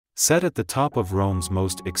Set at the top of Rome's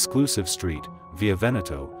most exclusive street, Via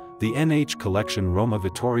Veneto, the NH Collection Roma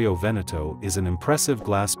Vittorio Veneto is an impressive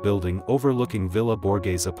glass building overlooking Villa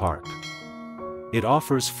Borghese Park. It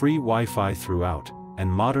offers free Wi-Fi throughout, and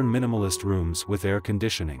modern minimalist rooms with air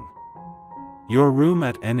conditioning. Your room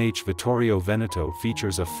at NH Vittorio Veneto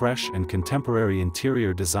features a fresh and contemporary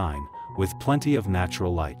interior design, with plenty of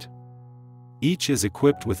natural light. Each is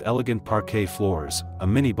equipped with elegant parquet floors, a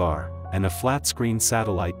minibar, and a flat-screen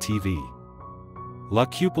satellite TV. La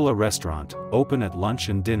Cupola restaurant, open at lunch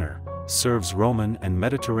and dinner, serves Roman and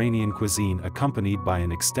Mediterranean cuisine accompanied by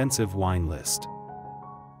an extensive wine list.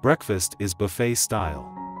 Breakfast is buffet style.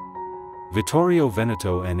 Vittorio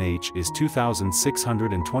Veneto NH is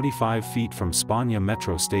 2,625 feet from Spagna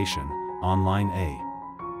Metro Station, on Line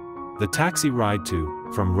A. The taxi ride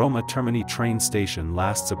from Roma Termini Train Station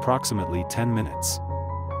lasts approximately 10 minutes.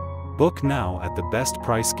 Book now at the best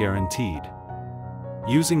price guaranteed.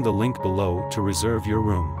 Using the link below to reserve your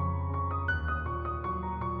room.